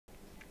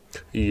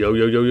Yo,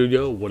 yo, yo, yo,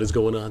 yo, what is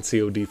going on,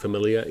 CoD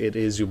Familia? It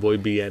is your boy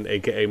BN,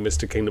 aka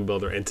Mr. Kingdom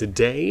Builder, and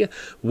today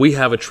we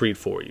have a treat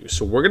for you.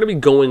 So we're going to be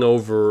going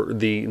over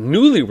the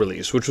newly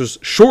released, which was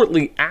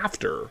shortly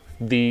after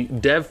the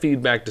dev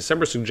feedback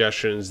December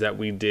suggestions that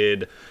we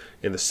did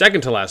in the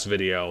second to last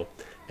video,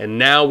 and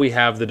now we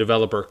have the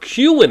developer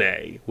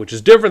Q&A, which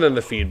is different than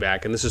the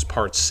feedback, and this is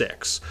part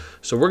 6.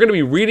 So we're going to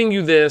be reading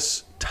you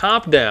this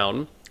top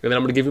down, and then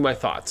I'm going to give you my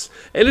thoughts.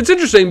 And it's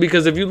interesting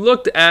because if you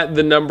looked at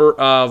the number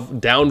of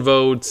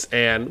downvotes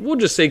and we'll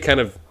just say kind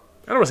of,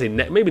 I don't want to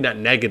say maybe not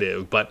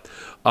negative, but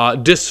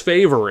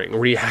disfavoring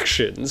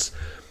reactions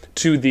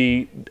to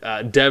the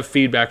dev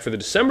feedback for the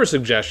December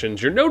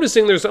suggestions, you're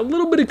noticing there's a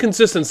little bit of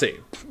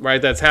consistency,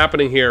 right, that's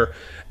happening here,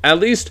 at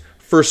least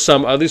for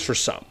some,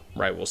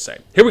 right, we'll say.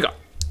 Here we go.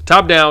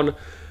 Top down.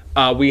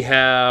 We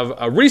have,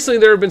 recently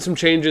there have been some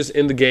changes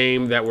in the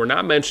game that were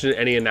not mentioned in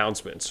any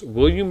announcements.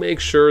 Will you make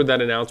sure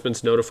that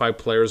announcements notify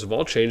players of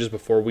all changes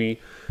before we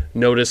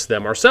notice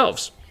them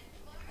ourselves?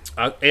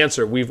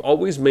 Answer, we've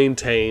always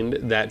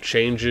maintained that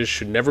changes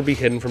should never be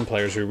hidden from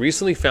players. We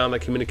recently found that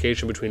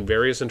communication between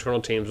various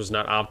internal teams was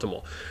not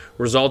optimal,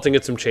 resulting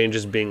in some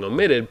changes being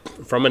omitted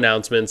from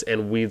announcements,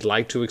 and we'd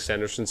like to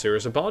extend our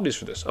sincerest apologies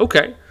for this.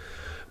 Okay.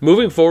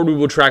 Moving forward, we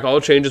will track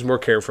all changes more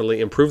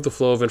carefully, improve the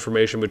flow of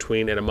information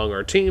between and among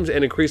our teams,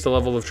 and increase the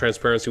level of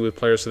transparency with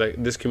players so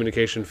that this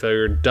communication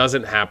failure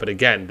doesn't happen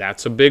again.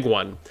 That's a big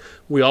one.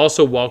 We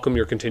also welcome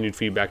your continued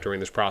feedback during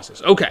this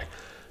process. Okay,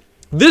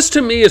 this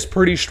to me is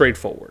pretty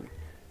straightforward,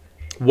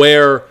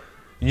 where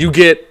you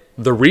get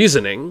the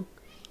reasoning,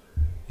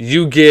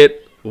 you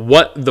get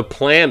what the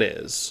plan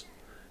is,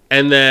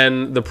 and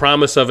then the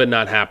promise of it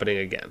not happening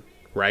again,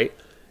 right?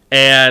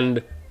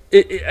 And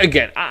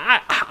again,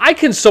 I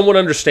can somewhat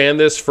understand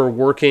this for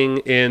working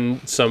in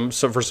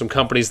for some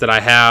companies that I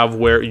have,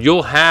 where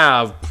you'll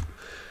have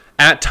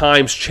at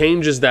times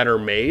changes that are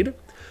made,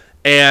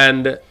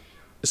 and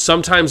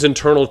sometimes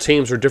internal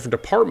teams or different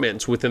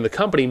departments within the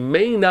company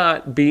may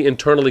not be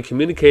internally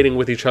communicating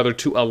with each other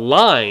to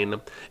align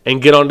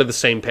and get onto the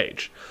same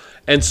page.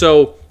 And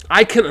so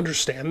I can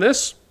understand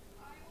this.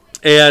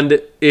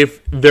 And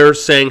if they're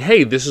saying,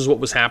 hey, this is what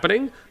was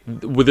happening,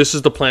 this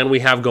is the plan we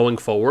have going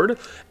forward,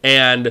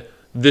 and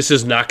this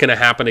is not going to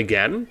happen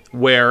again,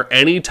 where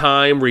any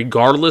time,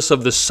 regardless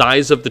of the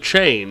size of the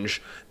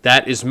change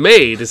that is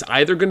made, is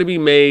either going to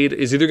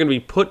be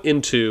put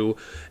into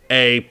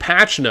a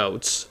patch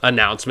notes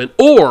announcement,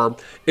 or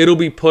it'll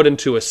be put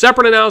into a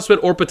separate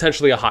announcement, or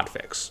potentially a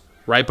hotfix,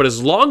 right? But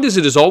as long as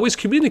it is always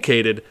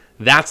communicated,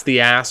 that's the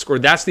ask, or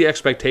that's the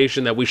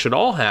expectation that we should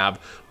all have,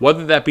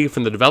 whether that be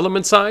from the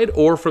development side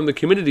or from the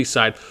community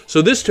side.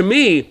 So this, to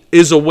me,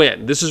 is a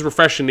win. This is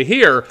refreshing to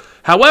hear.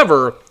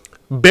 However,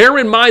 bear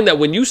in mind that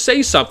when you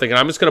say something, and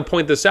I'm just going to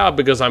point this out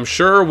because I'm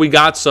sure we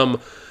got some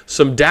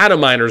data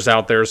miners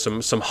out there,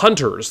 some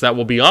hunters that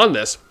will be on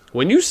this.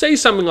 When you say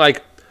something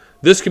like,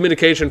 this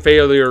communication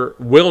failure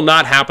will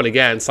not happen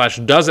again,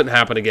 / doesn't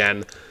happen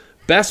again,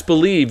 best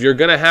believe you're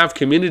going to have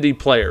community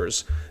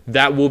players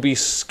that will be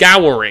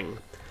scouring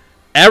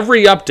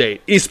every update,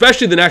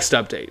 especially the next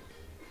update,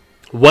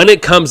 when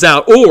it comes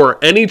out,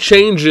 or any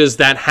changes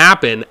that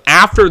happen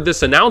after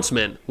this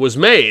announcement was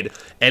made.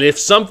 And if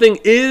something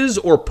is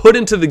or put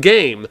into the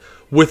game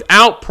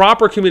without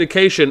proper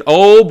communication,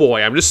 oh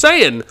boy, I'm just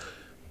saying,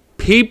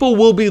 people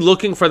will be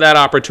looking for that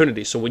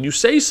opportunity. So when you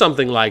say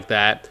something like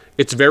that,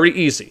 it's very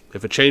easy.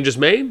 If a change is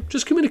made,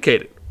 just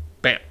communicate it.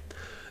 Bam.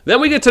 Then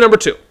we get to number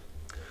 2.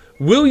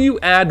 Will you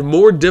add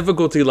more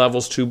difficulty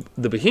levels to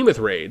the Behemoth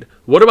raid?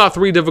 What about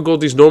 3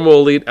 difficulties, normal,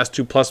 elite,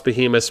 S2 plus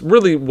Behemoths?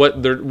 Really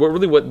what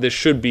this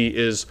should be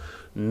is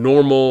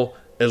normal,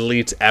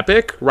 elite,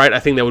 epic, right?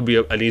 I think that would be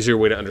an easier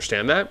way to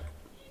understand that.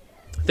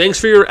 Thanks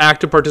for your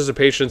active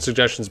participation and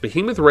suggestions.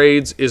 Behemoth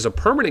raids is a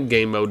permanent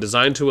game mode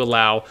designed to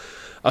allow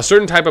a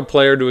certain type of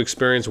player to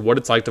experience what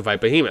it's like to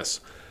fight behemoths.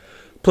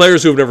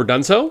 Players who have never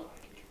done so,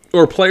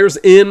 or players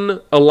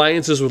in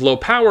alliances with low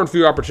power and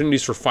fewer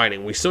opportunities for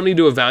fighting. We still need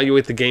to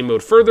evaluate the game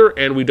mode further,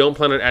 and we don't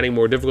plan on adding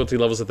more difficulty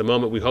levels at the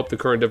moment. We hope the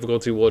current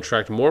difficulty will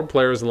attract more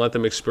players and let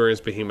them experience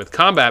behemoth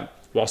combat.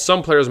 While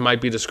some players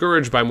might be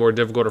discouraged by more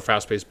difficult or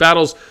fast-paced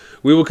battles,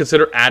 we will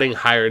consider adding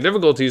higher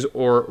difficulties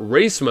or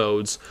race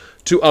modes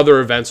to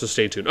other events, so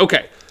stay tuned.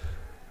 Okay,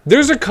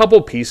 there's a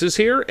couple pieces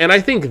here, and I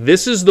think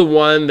this is the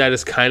one that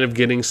is kind of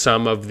getting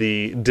some of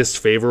the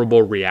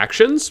disfavorable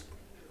reactions,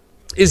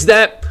 is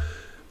that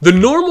the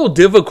normal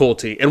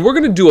difficulty, and we're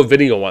going to do a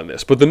video on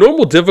this, but the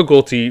normal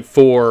difficulty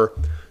for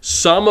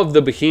some of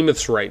the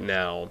behemoths right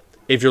now,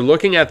 if you're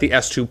looking at the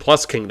S2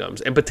 plus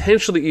kingdoms, and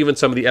potentially even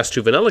some of the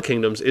S2 vanilla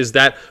kingdoms, is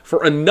that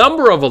for a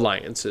number of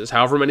alliances,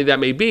 however many that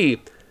may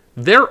be,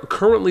 they're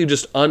currently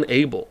just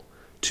unable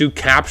to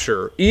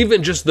capture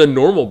even just the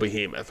normal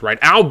behemoth, right?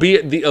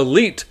 Albeit the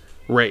elite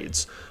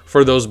raids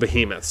for those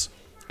behemoths.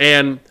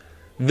 And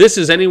this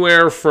is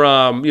anywhere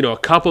from, a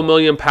couple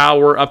million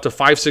power up to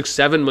 5, 6,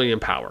 7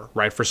 million power,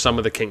 right, for some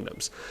of the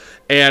kingdoms.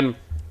 And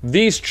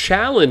these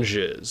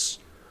challenges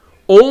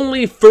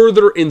only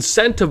further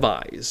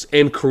incentivize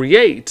and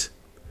create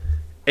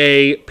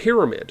a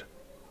pyramid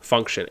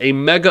function, a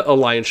mega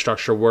alliance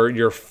structure where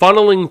you're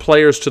funneling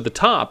players to the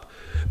top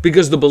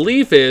because the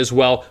belief is,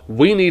 well,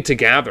 we need to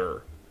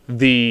gather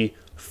the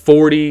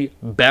 40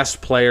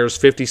 best players,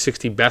 50,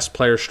 60 best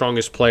players,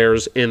 strongest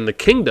players in the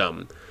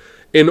kingdom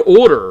in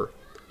order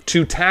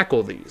to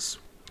tackle these.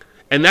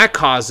 And that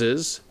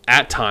causes,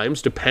 at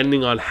times,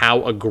 depending on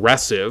how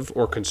aggressive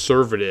or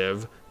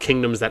conservative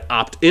kingdoms that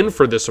opt in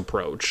for this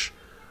approach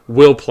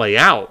will play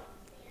out,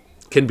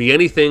 can be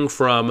anything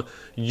from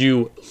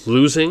you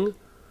losing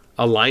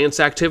alliance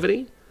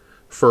activity,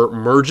 for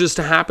merges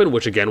to happen,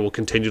 which again will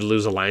continue to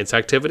lose alliance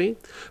activity,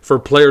 for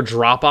player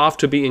drop-off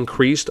to be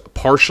increased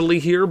partially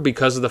here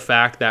because of the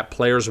fact that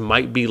players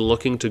might be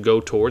looking to go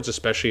towards,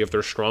 especially if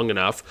they're strong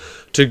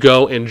enough, to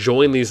go and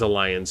join these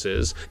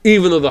alliances,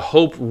 even though the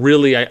hope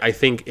really, I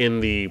think,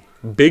 in the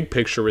big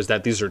picture is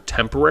that these are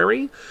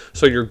temporary,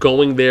 so you're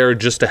going there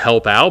just to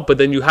help out, but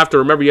then you have to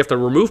remember you have to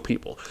remove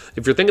people.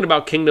 If you're thinking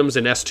about kingdoms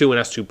in S2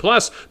 and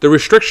S2+, the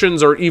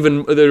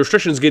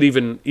restrictions get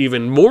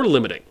even more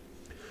limiting.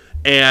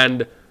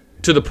 And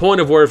to the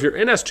point of where if you're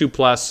in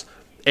S2+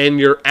 and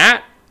you're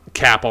at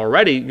cap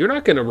already, you're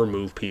not going to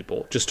remove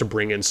people just to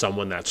bring in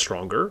someone that's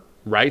stronger,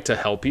 right, to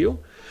help you.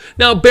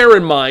 Now, bear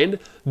in mind,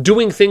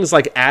 doing things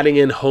like adding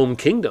in home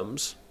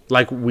kingdoms,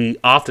 like we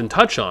often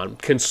touch on,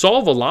 can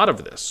solve a lot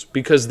of this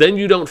because then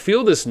you don't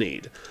feel this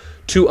need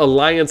to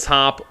alliance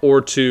hop or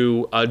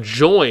to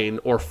join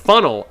or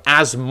funnel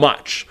as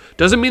much.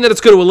 Doesn't mean that it's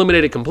going to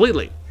eliminate it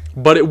completely,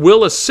 but it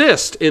will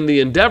assist in the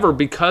endeavor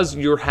because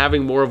you're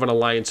having more of an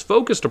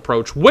alliance-focused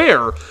approach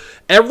where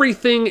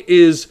everything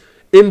is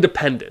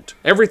independent.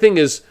 Everything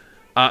is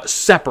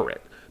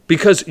separate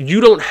because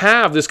you don't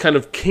have this kind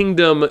of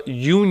kingdom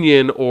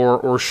union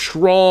or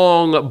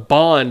strong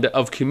bond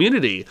of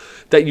community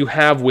that you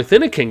have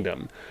within a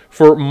kingdom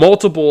for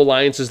multiple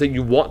alliances that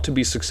you want to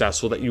be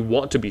successful, that you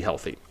want to be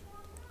healthy.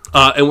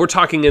 And we're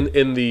talking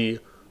in the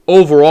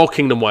overall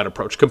kingdom-wide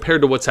approach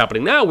compared to what's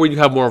happening now where you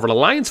have more of an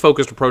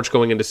alliance-focused approach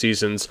going into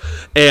seasons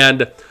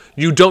and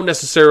you don't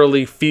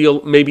necessarily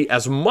feel maybe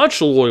as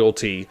much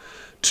loyalty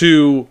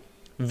to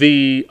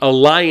the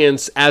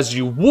alliance as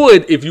you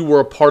would if you were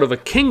a part of a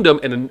kingdom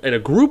and a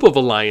group of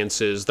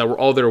alliances that were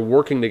all there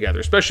working together,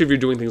 especially if you're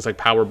doing things like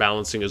power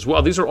balancing as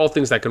well. These are all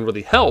things that can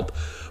really help.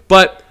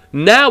 But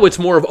now it's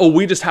more of, oh,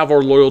 we just have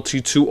our loyalty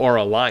to our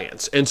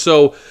alliance. And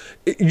so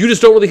you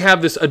just don't really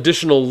have this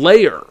additional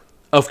layer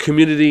of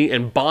community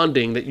and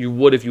bonding that you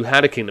would if you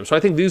had a kingdom. So I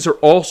think these are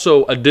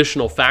also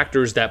additional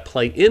factors that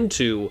play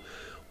into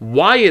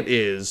why it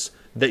is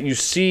that you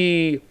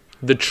see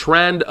the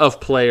trend of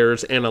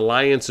players and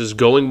alliances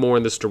going more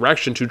in this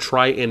direction to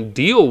try and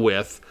deal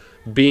with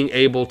being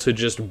able to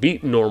just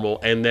beat normal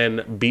and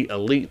then beat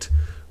elite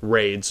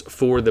raids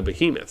for the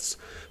behemoths.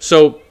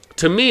 So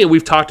to me, and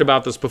we've talked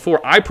about this before,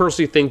 I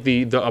personally think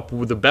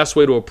the best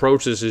way to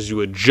approach this is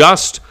you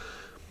adjust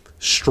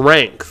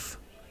strength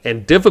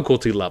and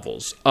difficulty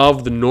levels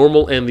of the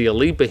normal and the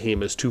elite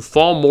behemoths to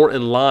fall more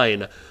in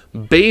line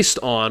based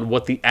on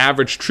what the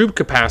average troop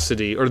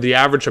capacity or the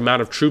average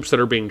amount of troops that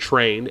are being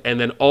trained, and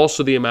then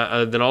also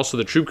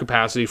the troop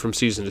capacity from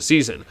season to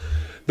season.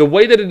 The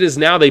way that it is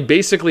now, they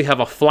basically have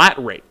a flat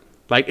rate.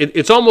 Like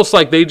it's almost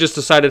like they just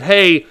decided,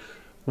 hey,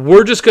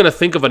 we're just going to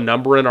think of a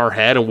number in our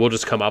head and we'll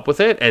just come up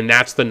with it, and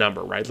that's the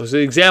number, right? So the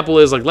example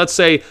is like, let's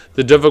say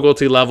the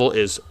difficulty level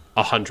is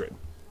 100,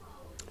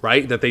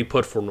 right, that they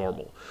put for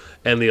normal.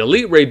 And the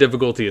elite raid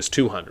difficulty is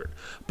 200.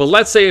 But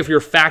let's say if you're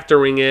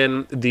factoring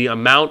in the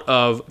amount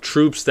of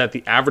troops that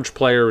the average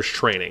player is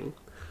training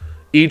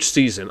each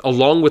season,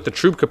 along with the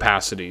troop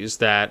capacities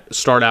that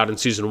start out in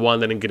Season 1,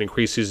 then get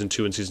increased Season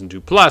 2 and Season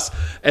 2+,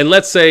 and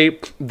let's say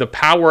the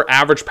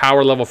average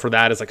power level for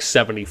that is like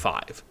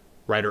 75,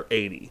 right, or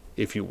 80,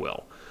 if you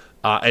will.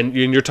 And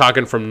you're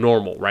talking from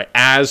normal, right?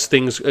 As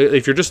things,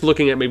 if you're just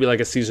looking at maybe like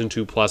a Season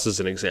 2+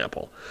 as an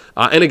example.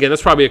 And again,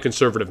 that's probably a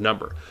conservative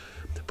number.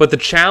 But the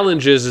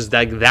challenge is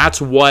that that's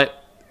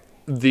what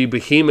the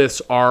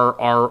behemoths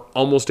are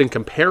almost in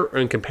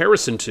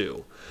comparison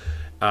to.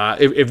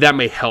 If that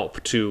may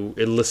help to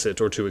elicit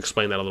or to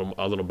explain that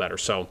a little better.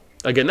 So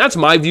again, that's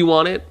my view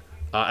on it.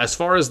 As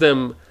far as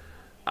them,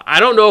 I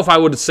don't know if I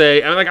would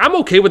say, I'm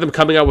okay with them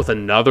coming out with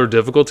another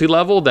difficulty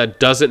level that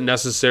doesn't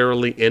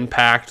necessarily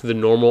impact the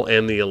normal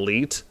and the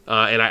elite.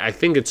 And I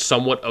think it's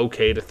somewhat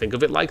okay to think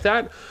of it like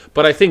that.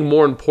 But I think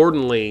more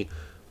importantly,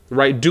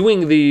 right,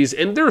 doing these,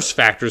 and there's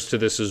factors to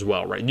this as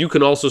well, right? You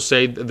can also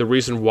say the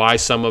reason why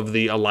some of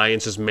the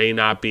alliances may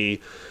not be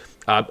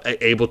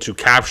able to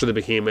capture the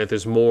behemoth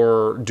is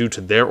more due to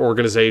their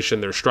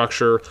organization, their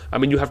structure. I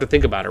mean, you have to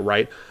think about it,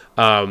 right?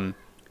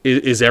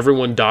 Is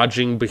everyone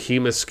dodging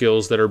behemoth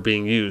skills that are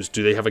being used?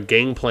 Do they have a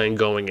game plan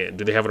going in?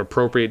 Do they have an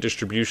appropriate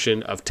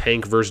distribution of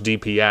tank versus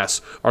DPS?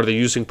 Are they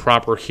using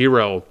proper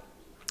hero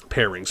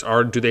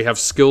pairings? Do they have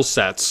skill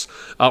sets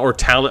or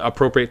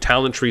appropriate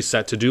talent tree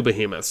set to do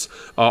behemoths?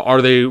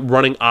 Are they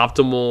running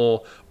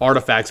optimal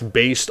artifacts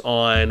based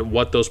on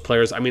what those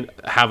players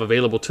have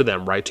available to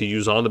them, right, to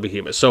use on the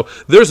behemoth? So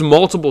there's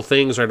multiple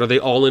things, right? Are they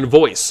all in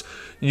voice?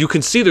 You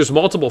can see there's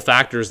multiple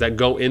factors that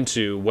go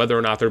into whether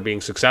or not they're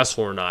being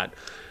successful or not.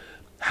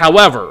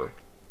 However,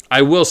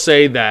 I will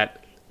say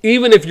that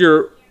even if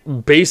you're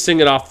basing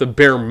it off the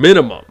bare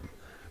minimum,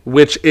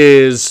 which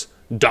is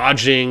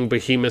dodging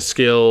behemoth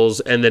skills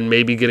and then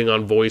maybe getting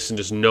on voice and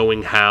just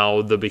knowing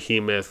how the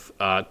behemoth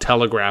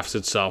telegraphs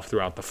itself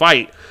throughout the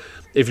fight,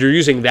 if you're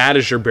using that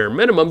as your bare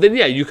minimum, then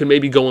yeah, you can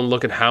maybe go and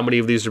look at how many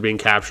of these are being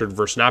captured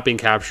versus not being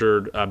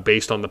captured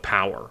based on the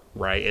power,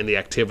 right, and the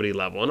activity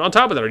level. And on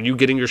top of that, are you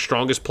getting your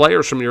strongest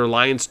players from your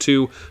alliance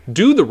to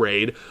do the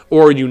raid,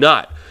 or are you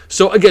not?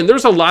 So again,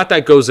 there's a lot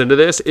that goes into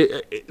this.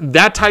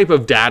 That type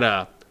of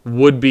data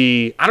would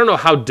be, I don't know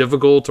how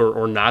difficult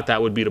or not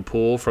that would be to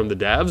pull from the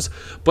devs,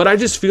 but I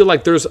just feel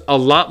like there's a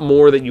lot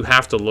more that you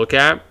have to look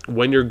at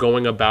when you're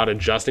going about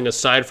adjusting,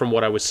 aside from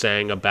what I was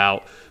saying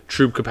about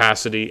troop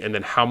capacity and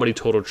then how many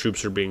total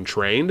troops are being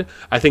trained.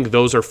 I think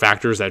those are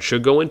factors that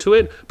should go into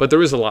it, but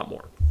there is a lot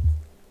more.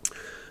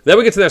 Then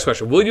we get to the next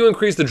question. Will you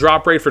increase the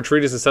drop rate for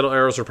treaties and sentinel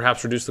arrows or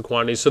perhaps reduce the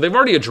quantities? So they've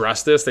already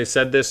addressed this. They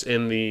said this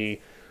in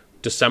the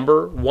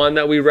December one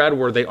that we read,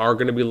 where they are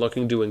going to be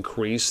looking to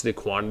increase the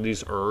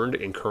quantities earned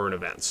in current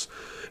events.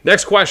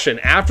 Next question.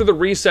 After the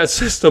reset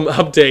system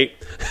update,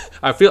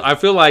 I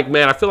feel like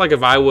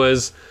if I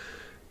was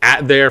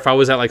if I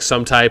was at like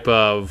some type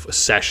of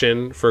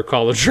session for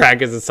Call of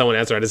Dragons and someone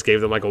answered, I just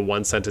gave them like a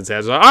one-sentence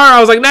answer. All right, I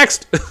was like,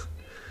 next.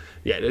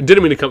 Yeah,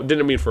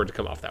 didn't mean for it to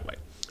come off that way.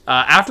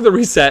 After the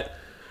reset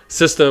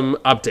system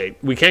update,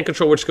 we can't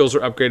control which skills are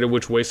upgraded,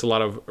 which wastes a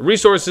lot of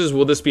resources.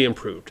 Will this be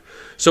improved?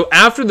 So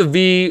after the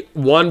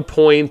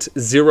V1.0.21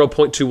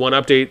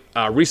 update,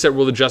 reset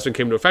rule adjustment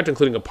came into effect,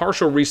 including a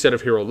partial reset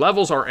of hero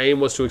levels. Our aim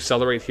was to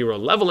accelerate hero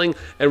leveling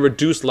and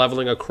reduce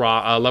leveling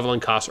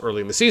costs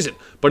early in the season.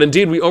 But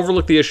indeed, we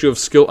overlooked the issue of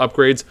skill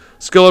upgrades.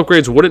 Skill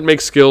upgrades wouldn't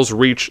make skills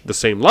reach the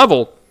same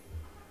level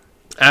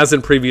as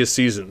in previous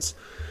seasons,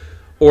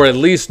 or at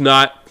least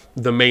not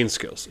the main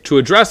skills. To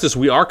address this,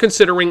 we are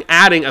considering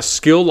adding a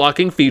skill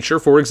locking feature.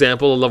 For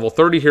example, a level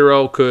 30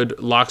 hero could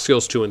lock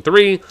skills 2 and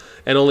 3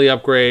 and only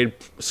upgrade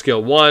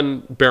skill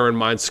 1. Bear in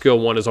mind, skill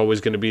 1 is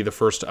always going to be the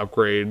first to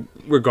upgrade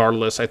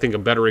regardless. I think a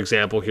better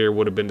example here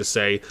would have been to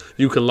say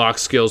you can lock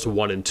skills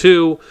 1 and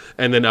 2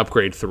 and then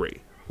upgrade 3,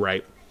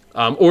 right?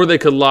 Or they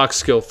could lock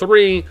skill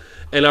 3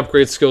 and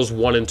upgrade skills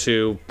 1 and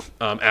 2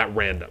 at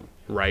random,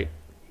 right?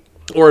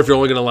 Or if you're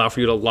only going to allow for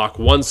you to lock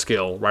one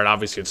skill, right,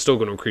 obviously it's still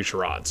going to increase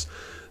your odds.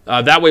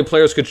 That way,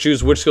 players could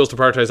choose which skills to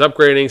prioritize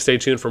upgrading. Stay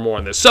tuned for more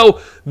on this.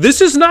 So, this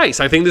is nice.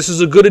 I think this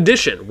is a good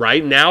addition,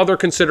 right? Now they're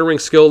considering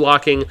skill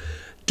locking.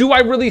 Do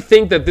I really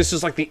think that this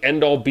is like the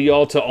end-all,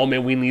 be-all to, oh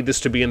man, we need this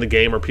to be in the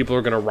game or people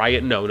are going to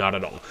riot? No, not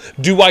at all.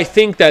 Do I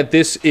think that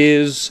this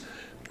is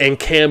and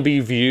can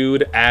be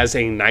viewed as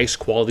a nice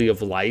quality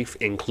of life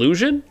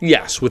inclusion?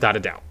 Yes, without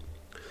a doubt.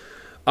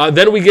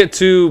 Then we get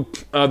to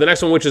the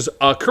next one, which is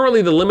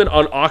currently the limit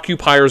on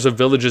occupiers of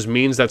villages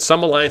means that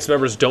some Alliance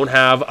members don't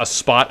have a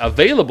spot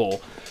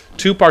available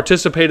to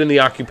participate in the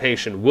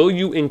occupation. Will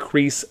you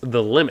increase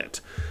the limit?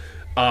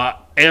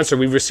 Answer,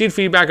 we've received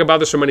feedback about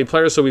this from many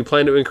players, so we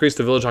plan to increase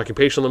the village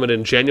occupation limit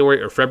in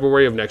January or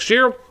February of next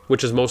year,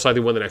 which is most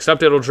likely when the next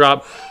update will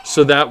drop,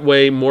 so that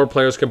way more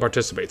players can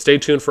participate. Stay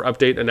tuned for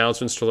update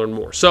announcements to learn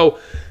more. So,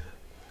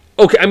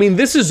 okay, I mean,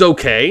 this is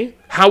okay.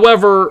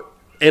 However,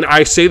 and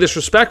I say this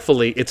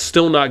respectfully, it's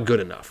still not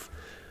good enough.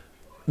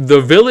 The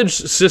village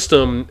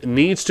system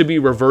needs to be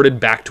reverted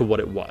back to what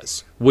it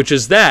was, which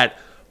is that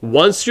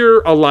once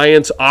your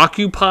alliance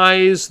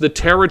occupies the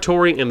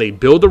territory and they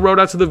build the road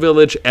out to the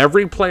village,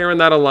 every player in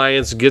that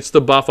alliance gets the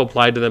buff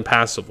applied to them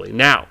passively.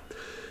 Now,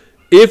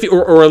 if,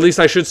 or at least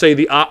I should say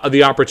the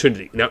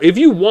opportunity. Now, if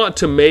you want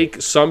to make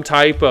some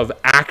type of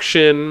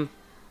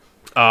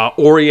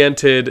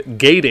action-oriented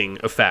gating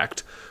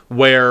effect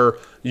where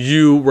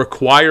you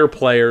require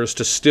players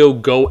to still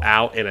go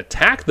out and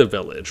attack the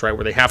village, right,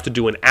 where they have to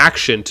do an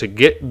action to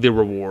get the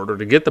reward or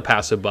to get the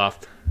passive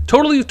buff,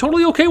 totally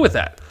okay with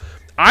that.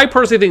 I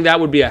personally think that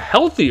would be a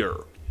healthier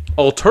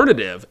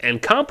alternative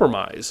and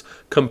compromise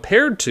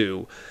compared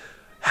to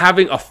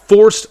having a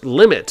forced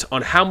limit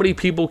on how many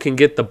people can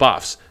get the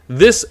buffs.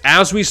 This,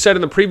 as we said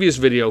in the previous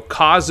video,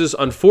 causes,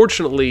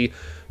 unfortunately,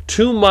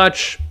 too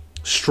much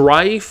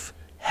strife,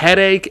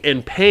 headache,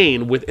 and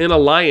pain within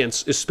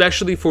Alliance,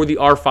 especially for the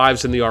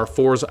R5s and the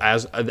R4s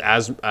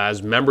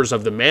as members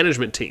of the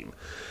management team.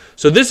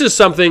 So this is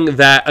something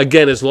that,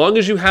 again, as long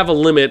as you have a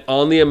limit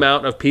on the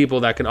amount of people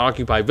that can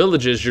occupy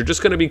villages, you're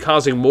just going to be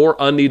causing more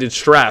unneeded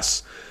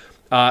stress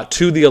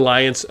to the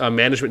Alliance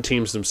management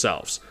teams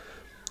themselves.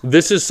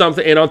 This is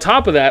something, and on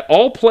top of that,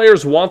 all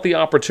players want the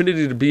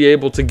opportunity to be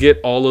able to get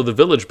all of the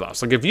village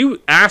buffs. Like if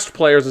you asked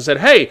players and said,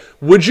 hey,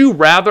 would you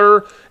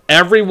rather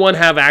everyone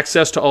have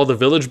access to all the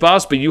village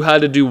buffs, but you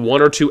had to do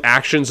 1 or 2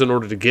 actions in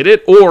order to get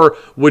it? Or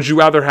would you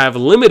rather have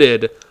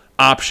limited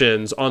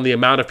options on the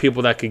amount of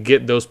people that could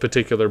get those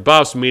particular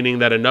buffs, meaning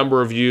that a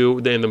number of you,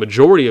 and the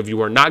majority of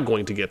you, are not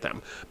going to get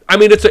them? I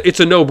mean, it's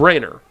a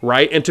no-brainer,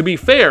 right? And to be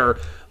fair,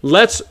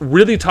 let's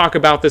really talk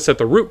about this at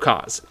the root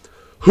cause.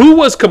 Who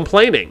was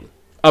complaining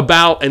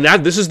about, and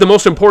this is the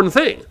most important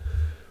thing,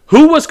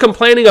 who was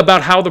complaining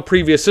about how the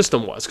previous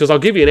system was? Because I'll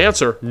give you an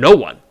answer, no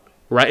one,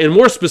 right? And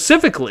more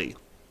specifically,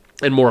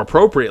 and more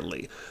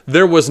appropriately,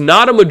 there was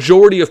not a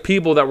majority of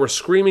people that were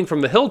screaming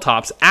from the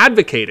hilltops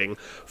advocating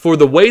for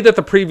the way that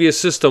the previous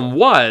system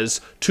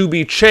was to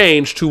be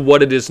changed to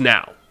what it is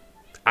now.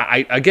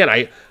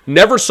 I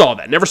never saw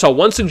that. Never saw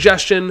one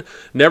suggestion,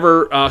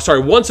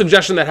 one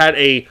suggestion that had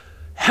a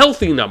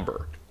healthy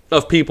number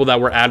of people that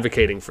were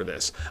advocating for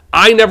this.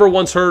 I never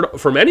once heard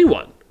from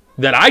anyone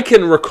that I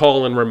can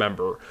recall and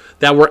remember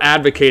that were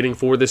advocating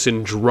for this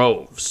in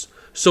droves.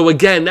 So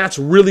again, that's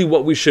really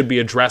what we should be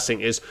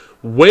addressing is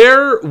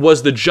where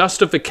was the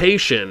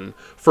justification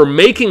for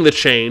making the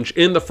change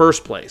in the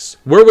first place?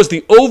 Where was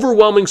the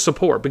overwhelming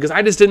support? Because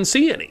I just didn't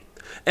see any.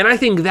 And I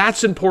think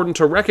that's important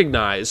to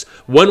recognize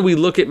when we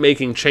look at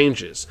making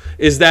changes,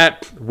 is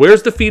that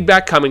where's the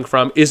feedback coming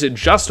from? Is it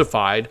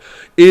justified?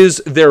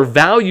 Is there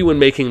value in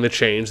making the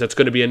change that's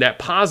going to be a net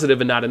positive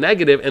and not a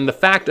negative? And the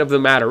fact of the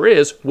matter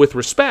is, with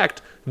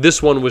respect,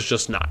 this one was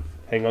just not.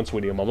 Hang on,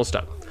 sweetie, I'm almost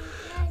done.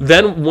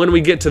 Then when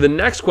we get to the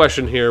next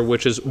question here,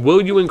 which is,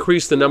 will you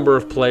increase the number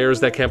of players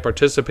that can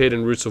participate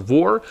in Roots of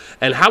War?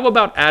 And how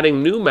about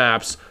adding new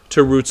maps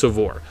to Roots of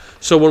War?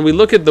 So when we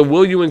look at the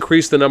will you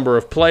increase the number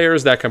of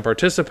players that can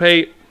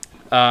participate,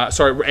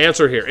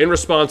 answer here. In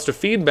response to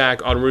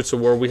feedback on Roots of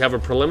War, we have a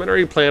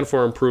preliminary plan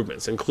for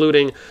improvements,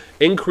 including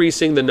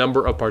increasing the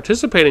number of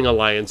participating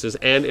alliances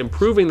and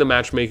improving the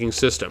matchmaking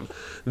system.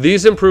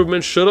 These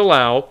improvements should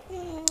allow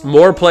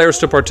more players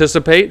to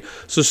participate,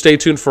 so stay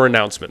tuned for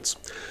announcements.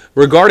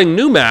 Regarding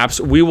new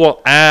maps, we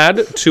will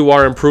add to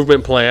our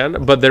improvement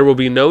plan, but there will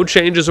be no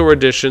changes or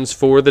additions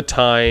for the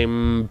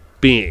time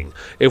being.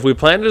 If we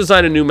plan to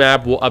design a new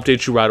map, we'll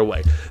update you right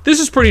away. This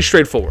is pretty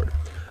straightforward.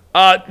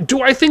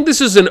 Do I think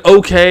this is an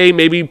okay,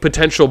 maybe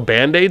potential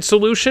Band-Aid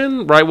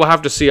solution? Right, we'll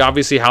have to see,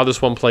 obviously, how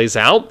this one plays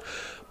out.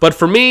 But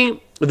for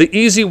me, the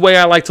easy way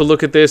I like to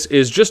look at this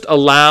is just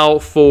allow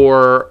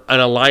for an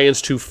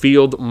alliance to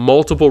field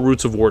multiple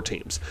Roots of War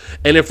teams.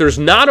 And if there's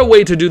not a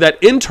way to do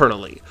that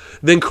internally,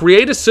 then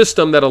create a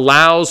system that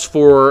allows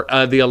for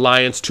the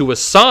alliance to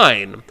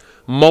assign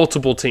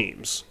multiple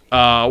teams.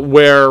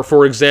 Where,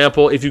 for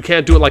example, if you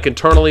can't do it like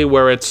internally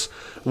where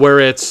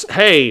it's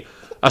hey,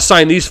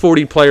 assign these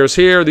 40 players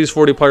here, these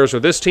 40 players are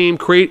this team,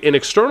 create an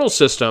external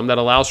system that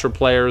allows for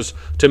players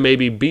to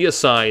maybe be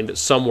assigned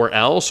somewhere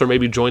else or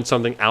maybe join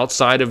something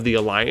outside of the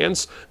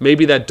alliance.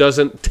 Maybe that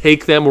doesn't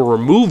take them or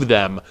remove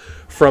them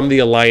from the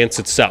alliance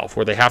itself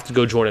where they have to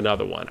go join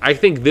another one. I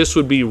think this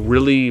would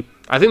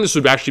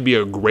actually be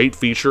a great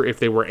feature if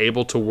they were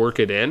able to work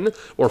it in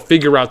or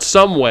figure out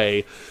some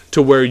way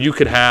to where you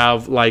could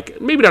have, like,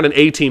 maybe not an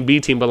A team, B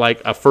team, but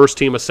like a first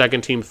team, a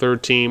second team,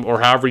 third team, or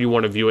however you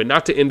want to view it.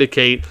 Not to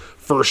indicate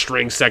first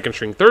string, second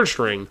string, third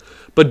string,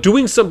 but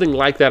doing something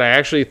like that I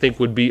actually think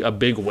would be a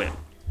big win.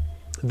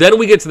 Then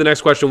we get to the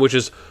next question, which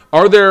is,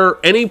 are there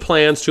any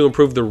plans to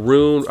improve the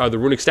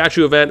runic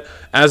statue event?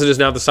 As it is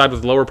now, the side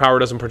with lower power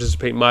doesn't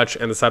participate much,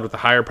 and the side with the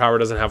higher power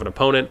doesn't have an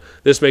opponent.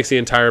 This makes the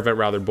entire event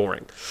rather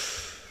boring.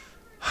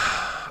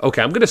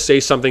 Okay, I'm going to say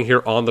something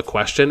here on the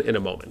question in a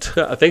moment.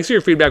 Thanks for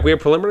your feedback. We have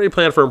a preliminary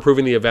plan for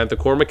improving the event. The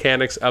core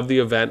mechanics of the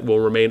event will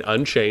remain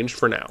unchanged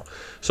for now.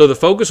 So the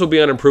focus will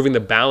be on improving the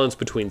balance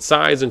between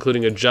sides,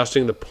 including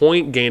adjusting the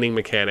point gaining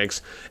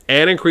mechanics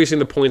and increasing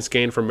the points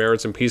gained from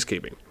merits and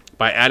peacekeeping.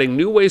 By adding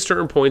new ways to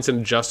earn points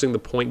and adjusting the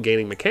point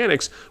gaining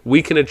mechanics,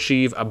 we can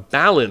achieve a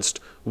balanced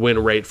win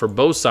rate for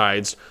both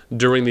sides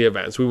during the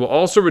events. We will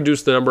also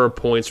reduce the number of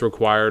points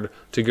required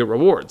to get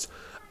rewards,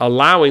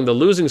 allowing the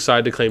losing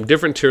side to claim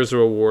different tiers of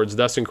rewards,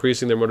 thus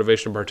increasing their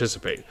motivation to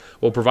participate.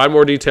 We'll provide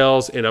more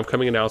details in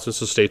upcoming announcements,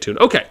 so stay tuned.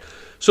 Okay,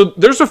 so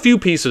there's a few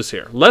pieces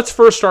here. Let's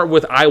first start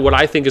with what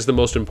I think is the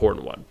most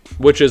important one,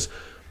 which is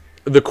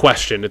the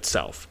question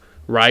itself,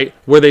 right?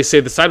 Where they say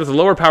the side with the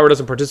lower power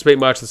doesn't participate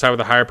much, the side with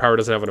the higher power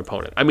doesn't have an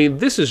opponent. I mean,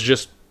 this is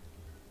just,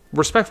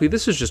 respectfully,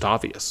 this is just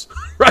obvious,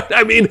 right?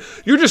 I mean,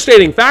 you're just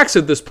stating facts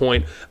at this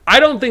point. I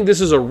don't think this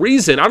is a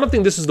reason. I don't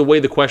think this is the way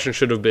the question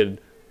should have been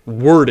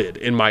worded,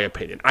 in my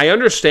opinion. I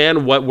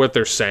understand what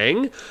they're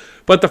saying,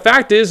 but the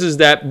fact is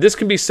that this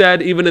can be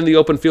said even in the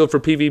open field for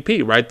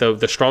PvP, right?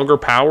 The stronger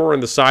power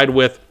and the side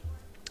with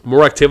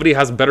more activity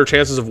has better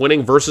chances of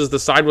winning versus the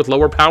side with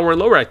lower power and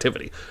lower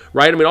activity,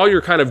 right? I mean, all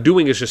you're kind of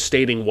doing is just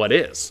stating what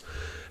is.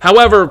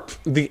 However,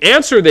 the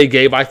answer they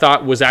gave, I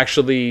thought, was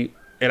actually,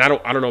 and I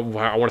don't know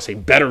how I want to say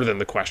better than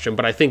the question,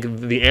 but I think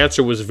the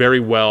answer was very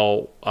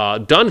well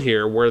done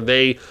here, where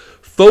they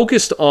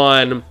focused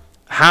on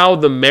how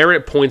the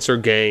merit points are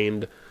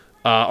gained,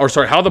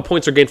 how the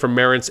points are gained from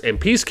merits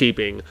and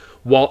peacekeeping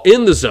while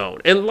in the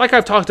zone. And like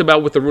I've talked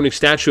about with the runic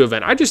statue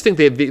event, I just think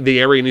the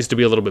area needs to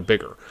be a little bit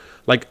bigger.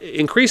 Like,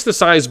 increase the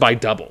size by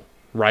double,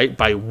 right?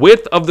 By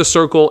width of the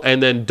circle,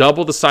 and then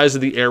double the size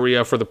of the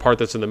area for the part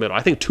that's in the middle. I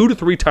think 2 to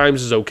 3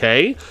 times is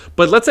okay,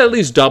 but let's at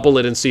least double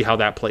it and see how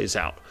that plays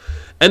out.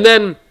 And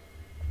then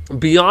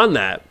beyond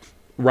that,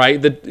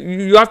 right, that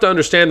you have to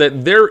understand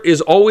that there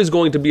is always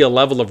going to be a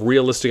level of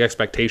realistic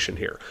expectation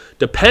here,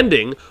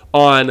 depending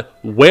on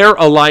where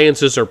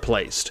alliances are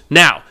placed.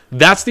 Now,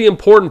 That's the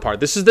important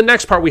part. This is the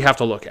next part we have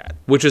to look at,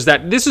 which is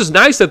that this is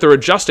nice that they're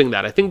adjusting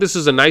that. I think this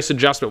is a nice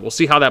adjustment. We'll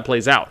see how that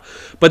plays out.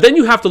 But then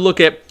you have to look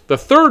at the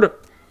third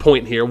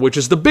point here, which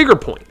is the bigger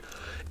point,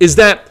 is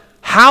that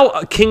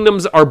how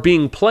kingdoms are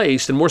being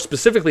placed, and more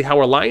specifically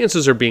how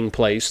alliances are being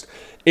placed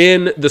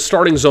in the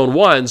starting zone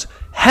ones,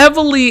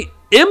 heavily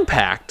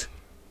impact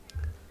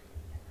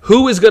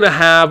who is going to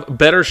have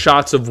better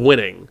shots of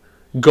winning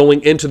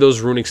going into those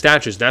runic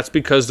statues. That's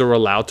because they're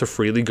allowed to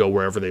freely go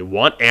wherever they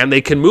want, and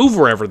they can move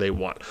wherever they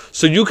want.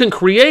 So you can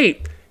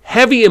create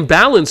heavy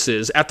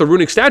imbalances at the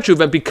runic statue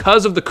event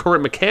because of the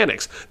current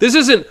mechanics. This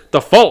isn't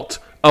the fault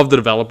of the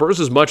developers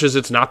as much as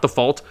it's not the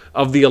fault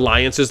of the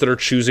alliances that are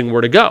choosing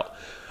where to go.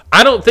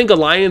 I don't think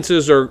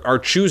alliances are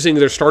choosing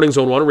their starting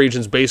zone 1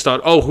 regions based on,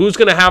 oh, who's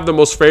going to have the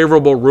most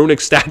favorable runic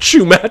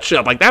statue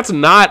matchup. Like, that's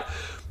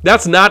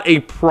not a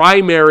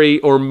primary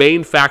or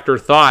main factor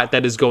thought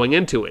that is going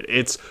into it.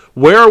 It's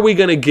where are we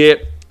going to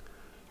get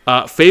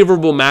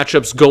favorable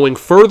matchups going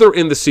further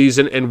in the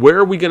season, and where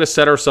are we going to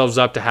set ourselves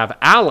up to have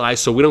allies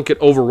so we don't get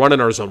overrun in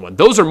our zone 1.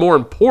 Those are more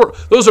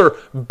important. Those are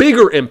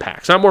bigger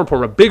impacts, not more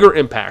important, but bigger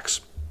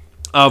impacts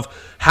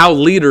of how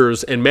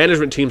leaders and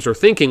management teams are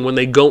thinking when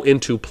they go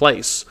into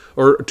place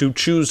or to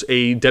choose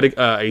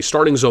a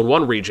starting zone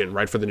 1 region,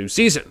 right, for the new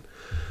season.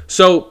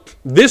 So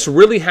this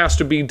really has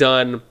to be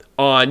done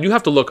on, you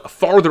have to look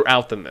farther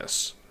out than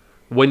this.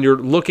 When you're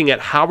looking at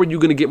how are you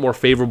going to get more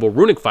favorable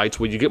runic fights,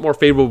 well, you get more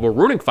favorable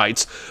runic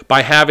fights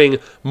by having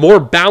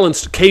more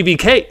balanced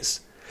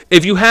KVKs.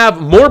 If you have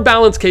more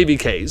balanced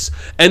KVKs,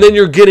 and then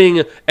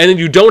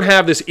you don't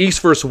have this East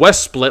versus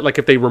West split, like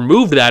if they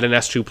removed that in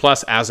S2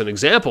 Plus as an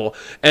example,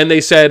 and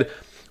they said,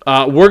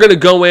 we're going to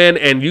go in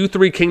and you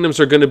 3 kingdoms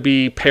are going to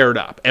be paired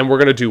up, and we're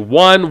going to do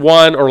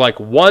 1-1 or like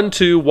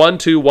 1-2,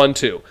 1-2,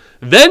 1-2.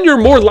 Then you're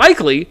more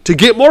likely to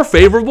get more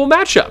favorable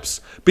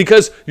matchups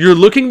because you're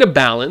looking to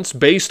balance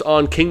based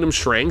on kingdom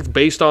strength,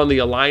 based on the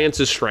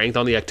alliance's strength,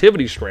 on the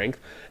activity strength.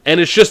 And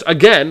it's just,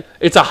 again,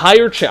 it's a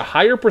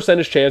higher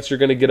percentage chance you're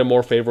going to get a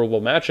more favorable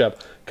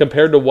matchup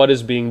compared to what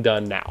is being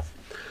done now.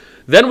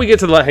 Then we get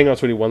to the, hang on,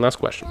 sweetie, one last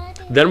question.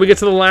 Then we get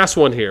to the last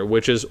one here,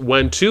 which is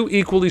when 2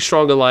 equally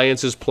strong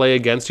alliances play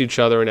against each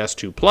other in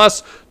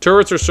S2+,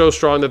 turrets are so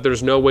strong that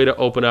there's no way to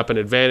open up an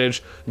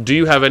advantage. Do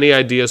you have any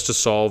ideas to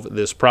solve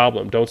this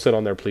problem? Don't sit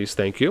on there, please.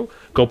 Thank you.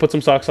 Go put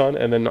some socks on,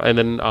 and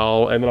then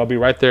I'll be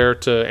right there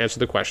to answer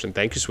the question.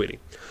 Thank you, sweetie.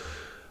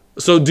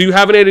 So do you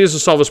have any ideas to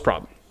solve this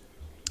problem?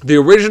 The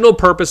original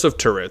purpose of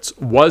turrets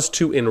was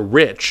to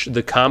enrich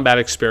the combat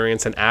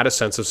experience and add a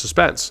sense of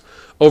suspense.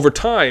 Over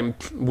time,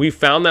 we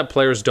found that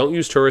players don't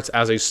use turrets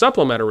as a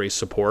supplementary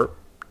support,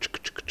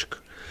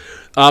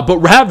 but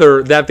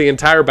rather that the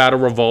entire battle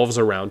revolves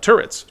around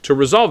turrets. To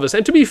resolve this,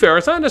 and to be fair,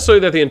 it's not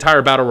necessarily that the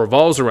entire battle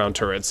revolves around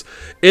turrets,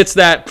 it's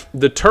that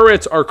the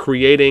turrets are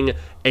creating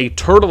a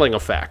turtling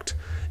effect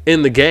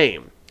in the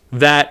game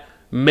that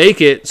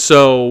make it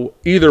so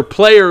either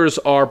players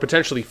are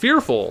potentially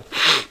fearful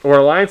or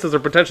alliances are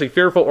potentially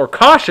fearful or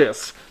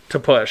cautious to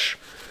push,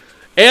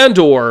 and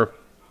or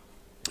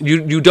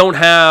you don't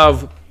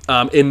have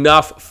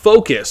enough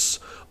focus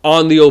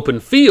on the open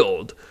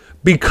field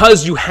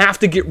because you have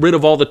to get rid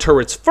of all the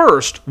turrets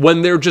first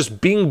when they're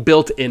just being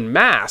built in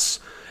mass,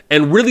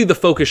 and really the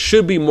focus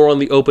should be more on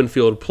the open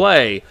field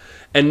play.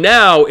 And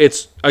now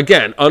it's,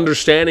 again,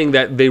 understanding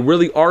that they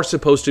really are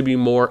supposed to be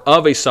more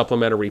of a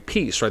supplementary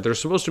piece, right? They're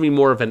supposed to be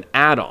more of an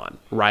add-on,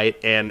 right?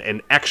 And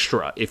an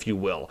extra, if you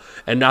will,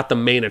 and not the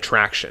main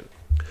attraction.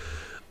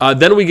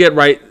 Then we get,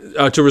 right,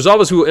 to resolve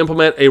this, we will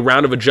implement a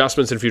round of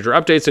adjustments in future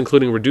updates,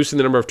 including reducing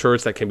the number of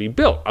turrets that can be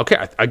built.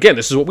 Okay, again,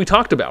 this is what we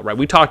talked about, right?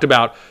 We talked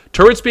about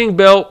turrets being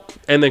built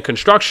and then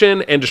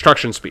construction and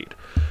destruction speed.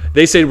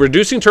 They say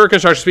reducing turret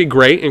construction speed,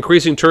 great.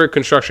 Increasing turret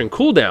construction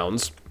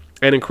cooldowns,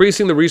 and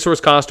increasing the resource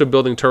cost of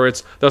building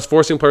turrets, thus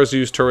forcing players to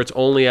use turrets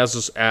only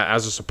as a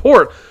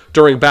support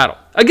during battle.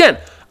 Again,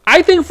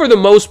 I think for the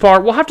most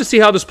part, we'll have to see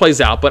how this plays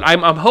out, but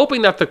I'm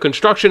hoping that the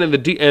construction and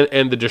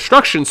the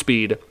destruction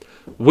speed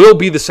will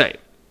be the same.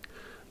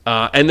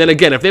 And then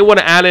again, if they want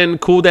to add in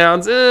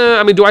cooldowns,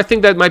 I mean, do I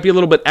think that might be a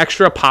little bit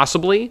extra?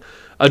 Possibly.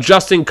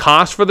 Adjusting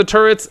cost for the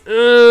turrets,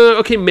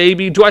 okay,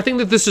 maybe. Do I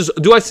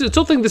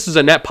still think this is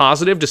a net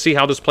positive to see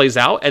how this plays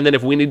out? And then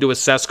if we need to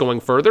assess going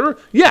further,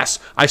 yes,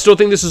 I still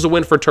think this is a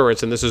win for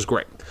turrets, and this is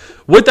great.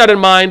 With that in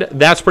mind,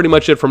 that's pretty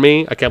much it for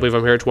me. I can't believe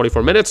I'm here at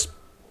 24 minutes.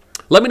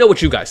 Let me know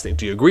what you guys think.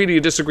 Do you agree? Do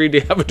you disagree? Do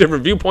you have a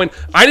different viewpoint?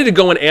 I need to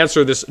go and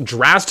answer this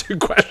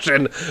drastic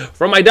question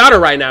from my daughter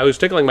right now who's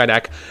tickling my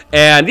neck.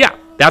 And yeah,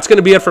 that's going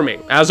to be it for me.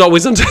 As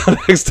always, until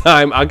next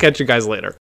time, I'll catch you guys later.